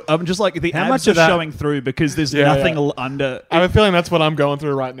pretty good. I'm just like the abs are showing through because there's nothing under. I have a feling that's what I'm going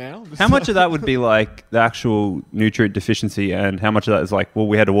through right now. How much of that would be like the actual nutrient deficiency, and how much of that is like, well,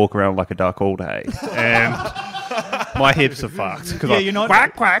 we had to walk around like a duck all day, and my hips are fucked. Yeah, you're not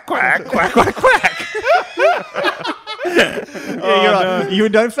quack quack quack quack quack quack. You're right. You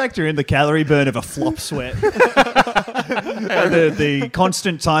don't factor in the calorie burn of a flop sweat. the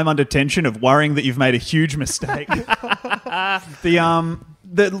constant time under tension of worrying that you've made a huge mistake. But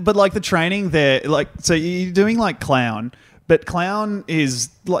like the training there, like, so you're doing like clown, but clown is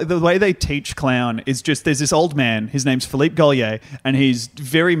like the way they teach clown is just there's this old man, his name's Philippe Gollier, and he's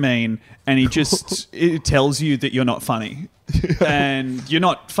very mean, and he just it tells you that you're not funny, and you're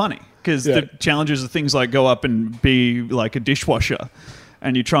not funny. Because the challenges are things like go up and be like a dishwasher.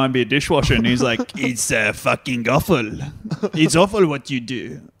 And you try and be a dishwasher and he's like, it's fucking awful. It's awful what you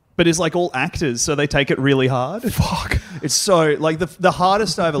do. But it's like all actors, so they take it really hard. Fuck. It's so, like the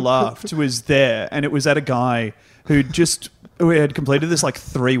hardest I ever laughed was there. And it was at a guy who had completed this like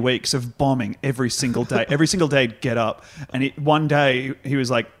 3 weeks of bombing every single day. Every single day he'd get up. And one day he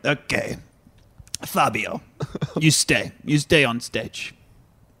was like, okay, Fabio, you stay on stage.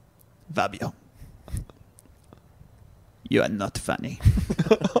 Fabio, you are not funny.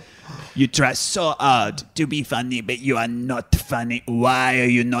 You try so hard to be funny, but you are not funny. Why are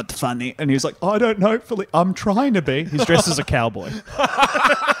you not funny? And he was like, I don't know, Philippe. I'm trying to be. He's dressed as a cowboy.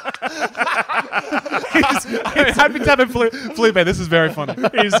 Happy to have Felipe, this is very funny.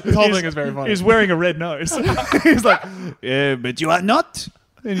 His whole thing is very funny. He's wearing a red nose. He's like, yeah, but you are not.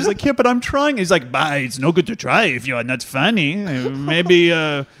 And he's like, yeah, but I'm trying. He's like, bah, it's no good to try if you are not funny. Maybe...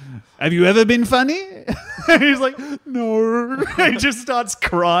 have you ever been funny? He's like, no. He just starts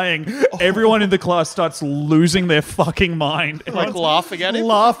crying. Everyone in the class starts losing their fucking mind. Like laughing at him?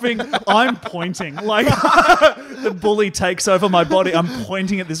 Laughing. I'm pointing. Like the bully takes over my body. I'm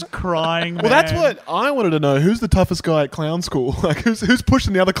pointing at this crying man. Well, that's what I wanted to know. Who's the toughest guy at clown school? Like, who's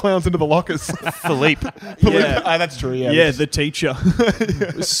pushing the other clowns into the lockers? Philippe. Yeah. Oh, that's true, yeah. Yeah, the teacher.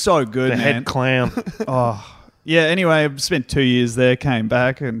 It was so good, the man. head clown. Oh. Yeah, anyway, I spent 2 years there, came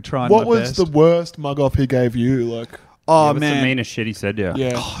back and tried my best. What was the worst mug off he gave you? Like, oh, what's man. the meanest shit he said, yeah.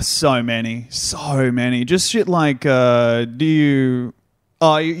 Oh, so many. Just shit like, you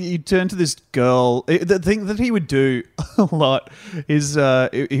turn to this girl. The thing that he would do a lot is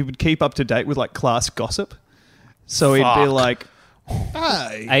he would keep up to date with like class gossip. So he'd be like,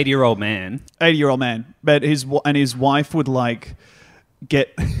 hey. 80-year-old man. 80-year-old man. But his wife would like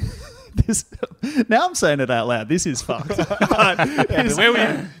get... This, now I'm saying it out loud. This is fucked. You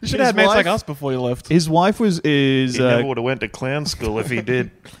should have had mates like us before you left. His wife He never would have went to clown school if he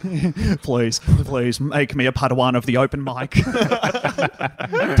did. Please make me a Padawan of the open mic.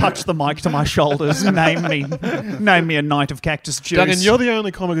 Touch the mic to my shoulders. Name me a knight of cactus juice. Duggan, you're the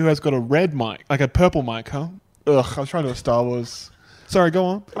only comic who has got a red mic, like a purple mic, huh? Ugh, I was trying to do a Star Wars. Sorry, go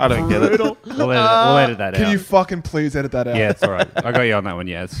on. I don't get it. We'll edit that out. Can you fucking please edit that out? Yeah, it's all right. I got you on that one,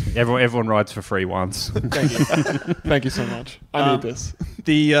 yes. Everyone rides for free once. Thank you. Thank you so much. I need this.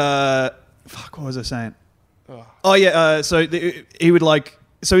 What was I saying? Oh, yeah, he would like...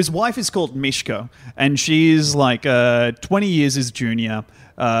 So his wife is called Mishka, and she's like 20 years his junior.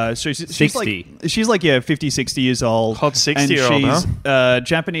 So she's 60. She's like 50, 60 years old. Hot 60-year-old, and she's a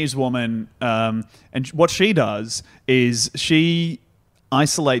Japanese woman. And what she does is she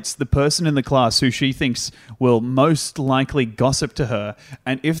isolates the person in the class who she thinks will most likely gossip to her.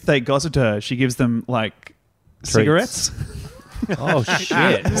 And if they gossip to her, she gives them like cigarettes. Oh,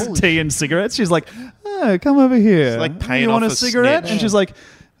 shit. Tea and cigarettes. She's like, oh, come over here. It's like paying you want off a a cigarette? snitch. And she's like,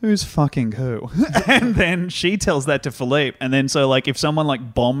 who's fucking who? And then she tells that to Philippe. And then so like if someone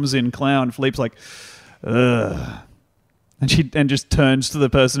like bombs in clown, Philippe's like, ugh. And just turns to the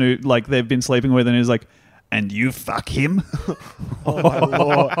person who like they've been sleeping with and is like, and you fuck him? Oh my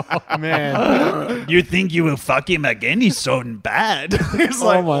lord, man! You think you will fuck him again? He's so bad. It's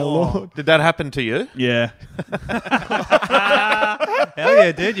Oh my lord! Did that happen to you? Yeah. Hell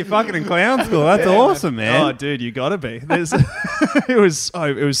yeah, dude! You're fucking in clown school. That's awesome, man. Oh, dude, you gotta be. It was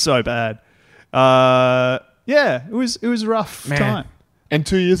so bad. Yeah, it was a rough time. And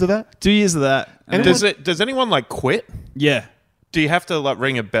 2 years of that? 2 years of that. And does anyone like quit? Yeah. Do you have to like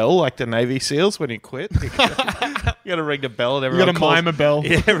ring a bell like the Navy SEALs when you quit? You got to ring the bell and everyone You gotta mime a bell.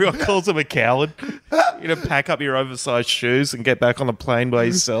 Yeah, everyone calls him a coward. You know, pack up your oversized shoes and get back on the plane by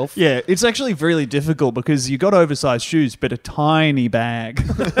yourself. Yeah, it's actually really difficult because you got oversized shoes, but a tiny bag.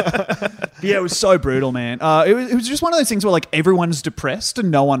 Yeah, it was so brutal, man. It was just one of those things where like everyone's depressed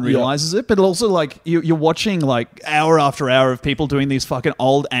and no one realizes it, but also like you're watching like hour after hour of people doing these fucking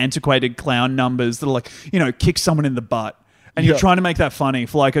old antiquated clown numbers that are like, you know, kick someone in the butt. And you're trying to make that funny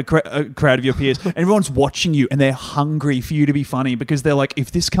for like a crowd of your peers. And everyone's watching you and they're hungry for you to be funny because they're like,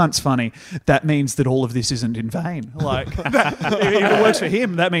 if this cunt's funny, that means that all of this isn't in vain. Like, if it works for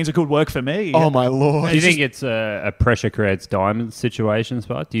him, that means it could work for me. Oh my lord! Do you think it's a pressure creates diamonds situation,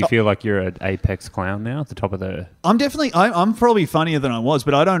 Spot? Do you feel like you're an apex clown now at the top of the... I'm probably funnier than I was,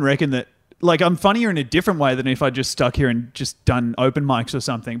 but I don't reckon that... Like, I'm funnier in a different way than if I just stuck here and just done open mics or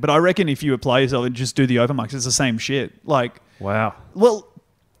something. But I reckon if you apply yourself and just do the open mics, it's the same shit. Like, wow. Well,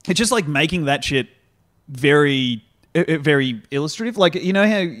 it's just like making that shit very, very illustrative. Like, you know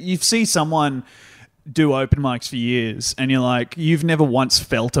how you see someone do open mics for years and you're like, you've never once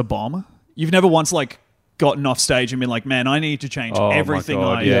felt a bomb. You've never once like gotten off stage and been like, man, I need to change everything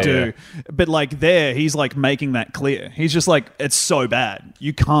I do. Yeah. But like he's like making that clear. He's just like, it's so bad.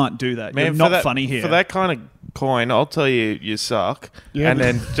 You can't do that. Man, you're not funny here. For that kind of coin, I'll tell you, you suck. Yeah. And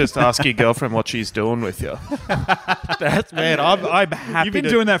then just ask your girlfriend what she's doing with you. That's, man, I'm happy. You've been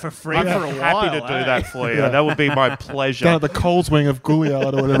doing that for free for a while. I'm happy to do that for you. Yeah. That would be my pleasure. Down at the Coles wing of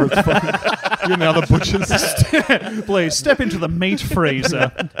Gouliard or whatever it's fucking. You know, the butchers. Please step into the meat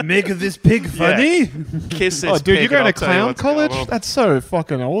freezer. Make this pig funny. Yeah. Kiss this dude, pig. You're going to clown college? That's so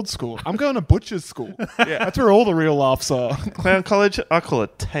fucking old school. I'm going to butcher's school. Yeah. That's where all the real laughs are. Clown college? I call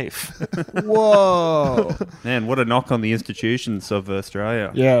it TAFE. Whoa. Man, what a knock on the institutions of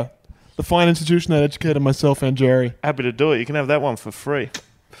Australia. Yeah. The fine institution that educated myself and Jerry. Happy to do it. You can have that one for free.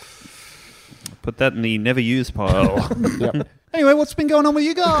 Put that in the never used pile. Yep. Anyway, what's been going on with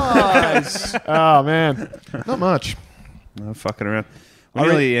you guys? Oh, man. Not much. No fucking around. We're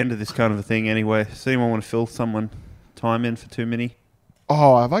nearly the end of this kind of a thing anyway. Does anyone want to fill someone time in for too many?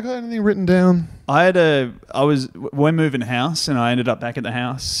 Oh, have I got anything written down? We're moving house and I ended up back at the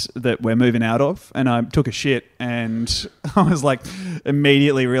house that we're moving out of and I took a shit and I was like,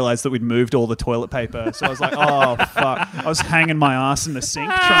 immediately realized that we'd moved all the toilet paper. So I was like, oh fuck. I was hanging my ass in the sink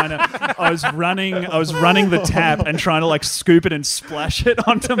I was running the tap and trying to like scoop it and splash it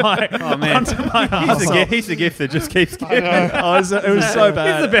onto my, onto my ass. He's the gift that just keeps giving. It was so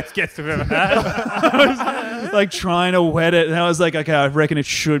bad. He's the best guest we've ever had. I was like trying to wet it and I was like, okay, I reckon it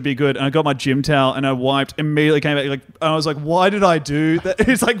should be good. And I got my gym towel and I wiped, immediately came back like, I was like, why did I do that?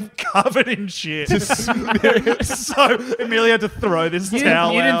 It's like covered in shit. So immediately had to throw this towel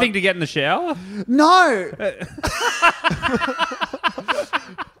out. You didn't think to get in the shower? No.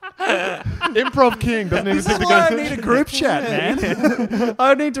 Improv king doesn't even think to go. I need a group chat, man.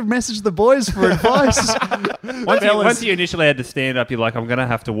 I need to message the boys for advice. Once you initially had to stand up, you're like, I'm going to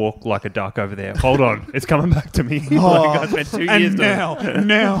have to walk like a duck over there. Hold on. It's coming back to me. Like I spent 2 years now,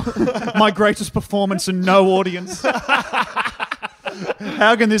 my greatest performance and no audience.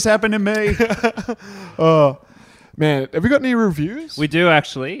 How can this happen to me? Oh, man, have we got any reviews? We do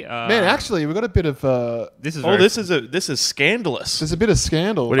actually. Man, actually, we got a bit of. This is scandalous. There's a bit of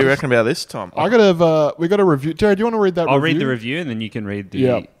scandal. What do you reckon about this, Tom? We got a review. Jared, do you want to read that? I'll review? read the review and then you can read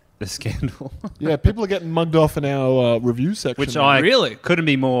the scandal. Yeah, people are getting mugged off in our review section. Which I really couldn't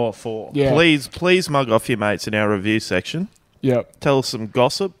be more for. Yeah. Please mug off your mates in our review section. Yeah. Tell us some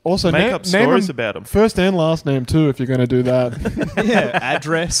gossip. Also, make up stories about them. First and last name too, if you're going to do that. Yeah,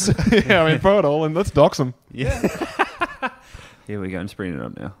 address. Yeah, I mean, throw it all in. Let's dox them. Yeah. Here we go. I'm just bringing it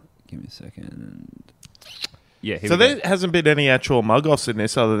up now. Give me a second. Yeah. So there hasn't been any actual mug offs in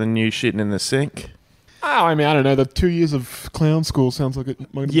this other than you shitting in the sink. Oh, I mean, I don't know. The 2 years of clown school sounds like it.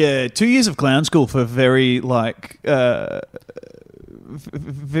 Yeah, 2 years of clown school for very like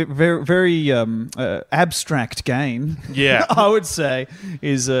very abstract gain. Yeah. I would say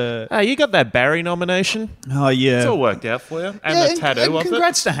is Hey, you got that Barry nomination. oh yeah. It's all worked out for you. And Yeah, the tattoo and of it.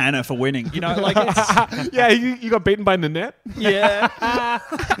 congrats to Hannah for winning. You know, like it's, Yeah, you got beaten by Nanette. yeah.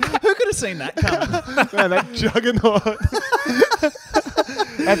 Who could have seen that coming? Man, that juggernaut.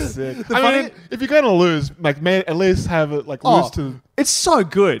 That's sick. I mean, if you're going to lose, like, man, at least have it like lose to It's so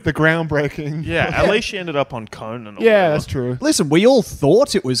good. the groundbreaking. Yeah, at least she ended up on Conan. Or Yeah, whatever. that's true. Listen, we all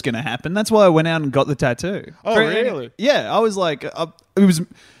thought it was going to happen. That's why I went out and got the tattoo. Oh, really? Yeah, I was like, it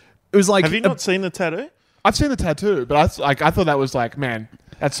was like. Have you not seen the tattoo? I've seen the tattoo, but I thought that was like, man,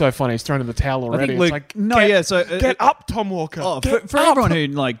 that's so funny. He's thrown in the towel already. Luke- It's like, no, get, yeah, so, get up, Tom Walker. Oh, Get for up. everyone who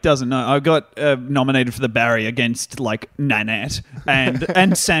like doesn't know, I got nominated for the Barry against like Nanette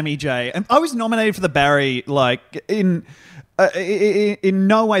and Sammy J, and I was nominated for the Barry like in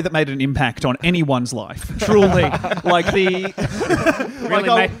no way that made an impact on anyone's life. Truly, like the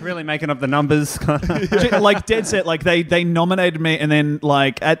Really making up the numbers. like dead set. Like they nominated me, and then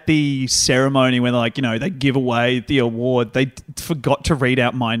like at the ceremony when like they give away the award, they forgot to read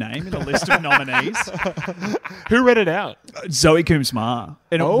out my name in the list of nominees. Who read it out? Zoe Coombs-Marr,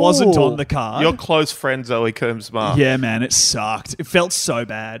 and it wasn't on the card. Your close friend Zoe Coombs-Marr. Yeah, man, it sucked. It felt so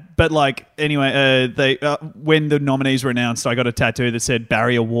bad. But like, anyway, they when the nominees were announced, I got a tattoo that said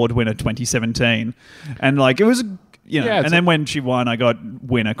Barry Award winner 2017, and like it was, Yeah, and then when she won, I got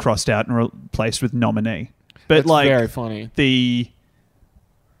winner crossed out and replaced with nominee. But That's like, very funny.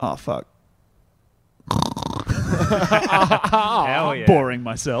 Oh fuck, Hell yeah. boring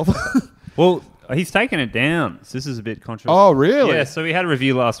myself. Well, he's taken it down. So this is a bit controversial. Oh, really? Yeah, so we had a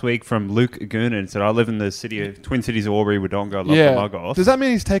review last week from Luke Goonan. It said, I live in the Twin Cities of Albury, Wodonga. I love the Mugg Off. Does that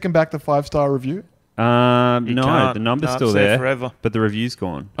mean he's taken back the 5-star review? No, can't. the number's Can't still say there, forever. but the review's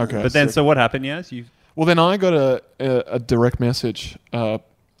gone. Okay, But then, sick. so what happened, Yaz? Well, then I got a direct message.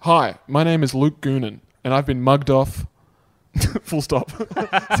 Hi, my name is Luke Goonan, and I've been mugged off. Full stop.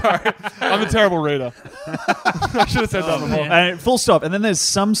 Sorry, I'm a terrible reader. I should have said that before. And full stop. And then there's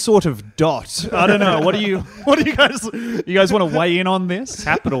some sort of dot. I don't know. What do you guys? You guys want to weigh in on this?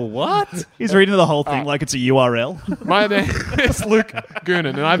 Capital what? He's reading the whole thing like it's a URL. My name is Luke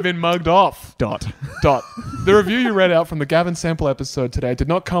Goonan, and I've been mugged off. Dot. The review you read out from the Gavin Sample episode today did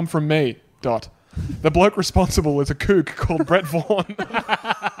not come from me. The bloke responsible is a kook called Brett Vaughan.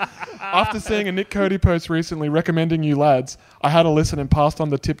 After seeing a Nick Cody post recently recommending you lads, I had a listen and passed on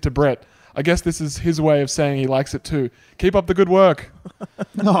the tip to Brett. I guess this is his way of saying he likes it too. Keep up the good work.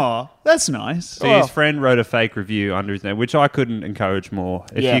 Oh, that's nice. So his friend wrote a fake review under his name, which I couldn't encourage more.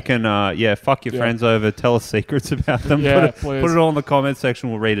 If Yeah. you can, fuck your friends over, tell us secrets about them, Yeah, put please. it all in the comment section,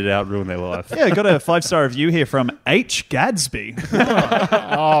 we'll read it out, ruin their life. Yeah, I got a 5-star review here from H. Gadsby.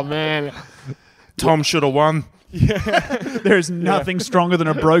 Oh, man. Tom should have won. There is nothing stronger than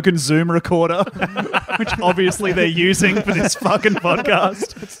a broken Zoom recorder, which obviously they're using for this fucking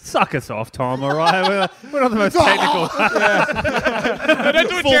podcast. Suck us off, Tom, all right? We're not the most technical. Don't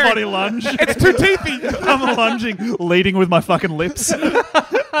do it, Full Jared. body lunge. It's too teethy. I'm lunging, leading with my fucking lips.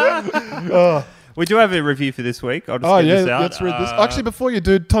 We do have a review for this week. I'll just Oh, get yeah, this out. let's read this. Actually, before you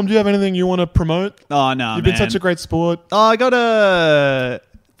do, Tom, do you have anything you want to promote? Oh, no, You've been such a great sport. Oh, I got a...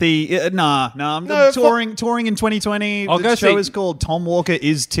 I'm touring in 2020. I'll The go show see- is called Tom Walker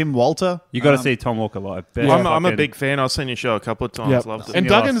is Tim Walter. You got to see Tom Walker live. Best I'm a fucking- big fan. I've seen your show a couple of times. Yep. Loved it. And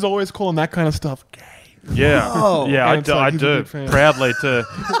Yeah. Duggan's always calling that kind of stuff gay. Yeah, Oh. yeah, And it's like I he's a do big fan. proudly too.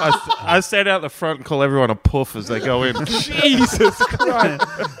 I stand out the front and call everyone a puff as they go in. Jesus Christ.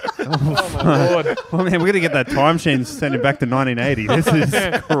 Oh, my Lord. Well, man, we're going to get that time machine sending back to 1980. This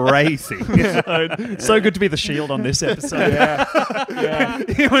is crazy. So good to be the shield on this episode. Yeah.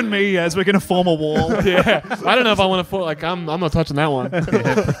 You and me, as we're going to form a wall. Yeah. I don't know if I want to fall. Like, I'm not touching that one.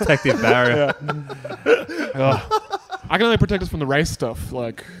 Protective barrier. I can only protect us from the race stuff.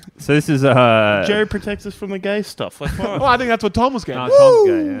 Like, So this is... Jerry protects us from the gay stuff. Like, well, I think that's what Tom was getting. No, Tom's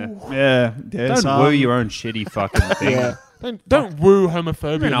gay, yeah. Yeah. Don't woo your own shitty fucking thing. Yeah. Don't woo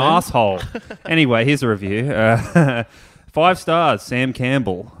homophobia. You're an man. asshole. Anyway, here's a review. 5 stars, Sam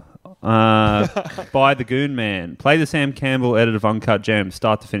Campbell. By the Goon Man. Play the Sam Campbell edit of Uncut Gems,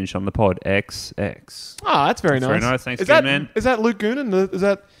 start to finish on the pod. XX. Ah, that's very That's nice. very nice. Thanks, is Goon that, Man. Is that Luke Goonan? Is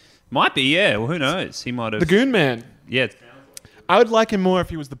that Might be, yeah. Well, who knows? He might have. the Goon Man? Yeah. I would like him more if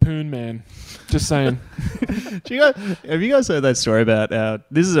he was the Poon Man. Just saying. Have you guys heard that story about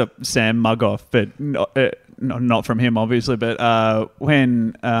this is a Sam Mugg Off, but not from him, obviously, but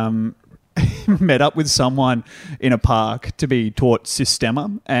when he met up with someone in a park to be taught Systema,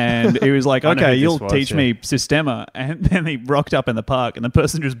 and he was like, I know okay, who this you'll was, teach yeah. me Systema, and then he rocked up in the park, and the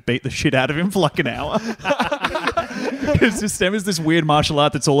person just beat the shit out of him for like an hour. Because System is this weird martial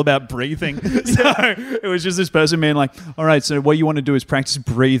art that's all about breathing. So it was just this person being like, all right, so what you want to do is practice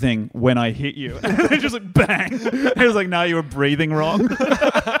breathing when I hit you. And just like, bang. It was like, no, you were breathing wrong.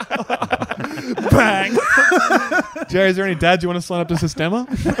 Bang. Jerry, is there any dads you want to sign up to Systema?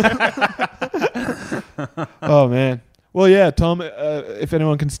 Oh, man. Well, yeah, Tom, if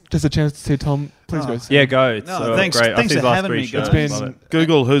anyone can just a chance to see Tom, please go see Yeah, him. go. It's thanks great. for his last having 3 me, shows. guys. Love it.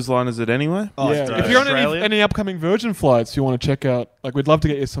 Google whose line is it anyway? Oh, Yeah. If you're on any upcoming Virgin flights you want to check out, like we'd love to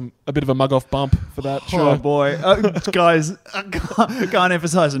get you a bit of a Mugg Off bump for that show. Oh boy, guys, I can't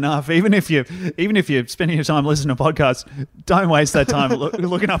emphasize enough. Even if you're spending your time listening to podcasts, don't waste that time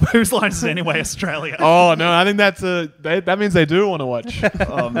looking up whose line is it anyway, Australia. Oh no, I think that means they do want to watch.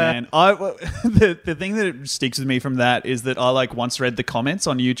 Oh man, the thing that sticks with me from that is that I like once read the comments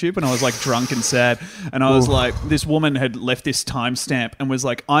on YouTube and I was like drunk and sad, and I was like, this woman had left this timestamp and was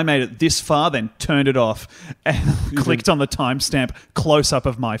like, I made it this far, then turned it off and clicked on the timestamp close up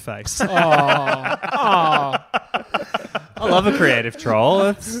of my face. I love a creative troll.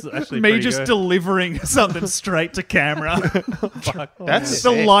 That's actually Me pretty just good. delivering something straight to camera. That's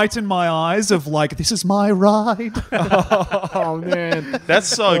the light in my eyes of like, this is my ride. Oh man, That's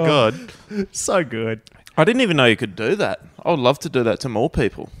so good. So good. I didn't even know you could do that. I would love to do that to more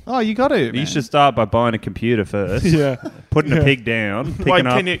people. Oh, you got to. You should start by buying a computer first. yeah. Putting a pig down. Picking Wait,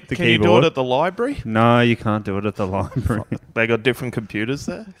 up can you the can you do keyboard. it at the library? No, you can't do it at the library. They got different computers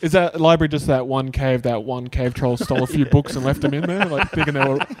there. Is that library just that one cave troll stole a few books and left them in there, like thinking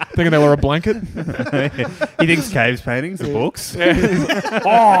they were a blanket? He thinks caves paintings are books. This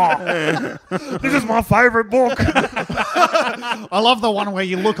is my favourite book. I love the one where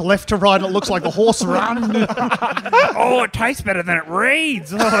you look left to right and it looks like the horse run. Oh, it tastes better than it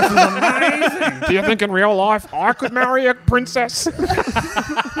reads. Oh, this is amazing. Do you think in real life I could marry a princess?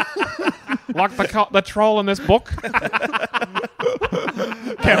 Like the troll in this book?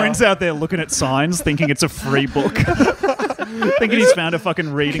 Karen's out there looking at signs thinking it's a free book. Thinking he's found a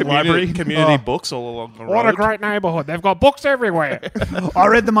fucking reading library. Community books all along the road. What a great neighbourhood. They've got books everywhere. I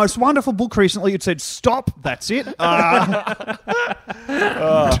read the most wonderful book recently. It said, stop, that's it. Took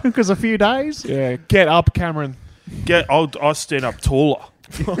us a few days. Yeah, get up, Cameron. I'll stand up taller.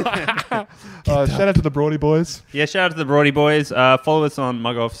 Shout out to the Broady boys. Yeah, shout out to the Broady boys. Follow us on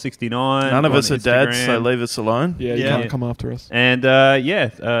Mugg Off 69. None of on us are dads, so Instagram. leave us alone. Yeah, you can't come after us. And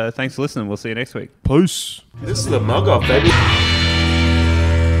thanks for listening. We'll see you next week. Peace. This is the Mugg Off, baby.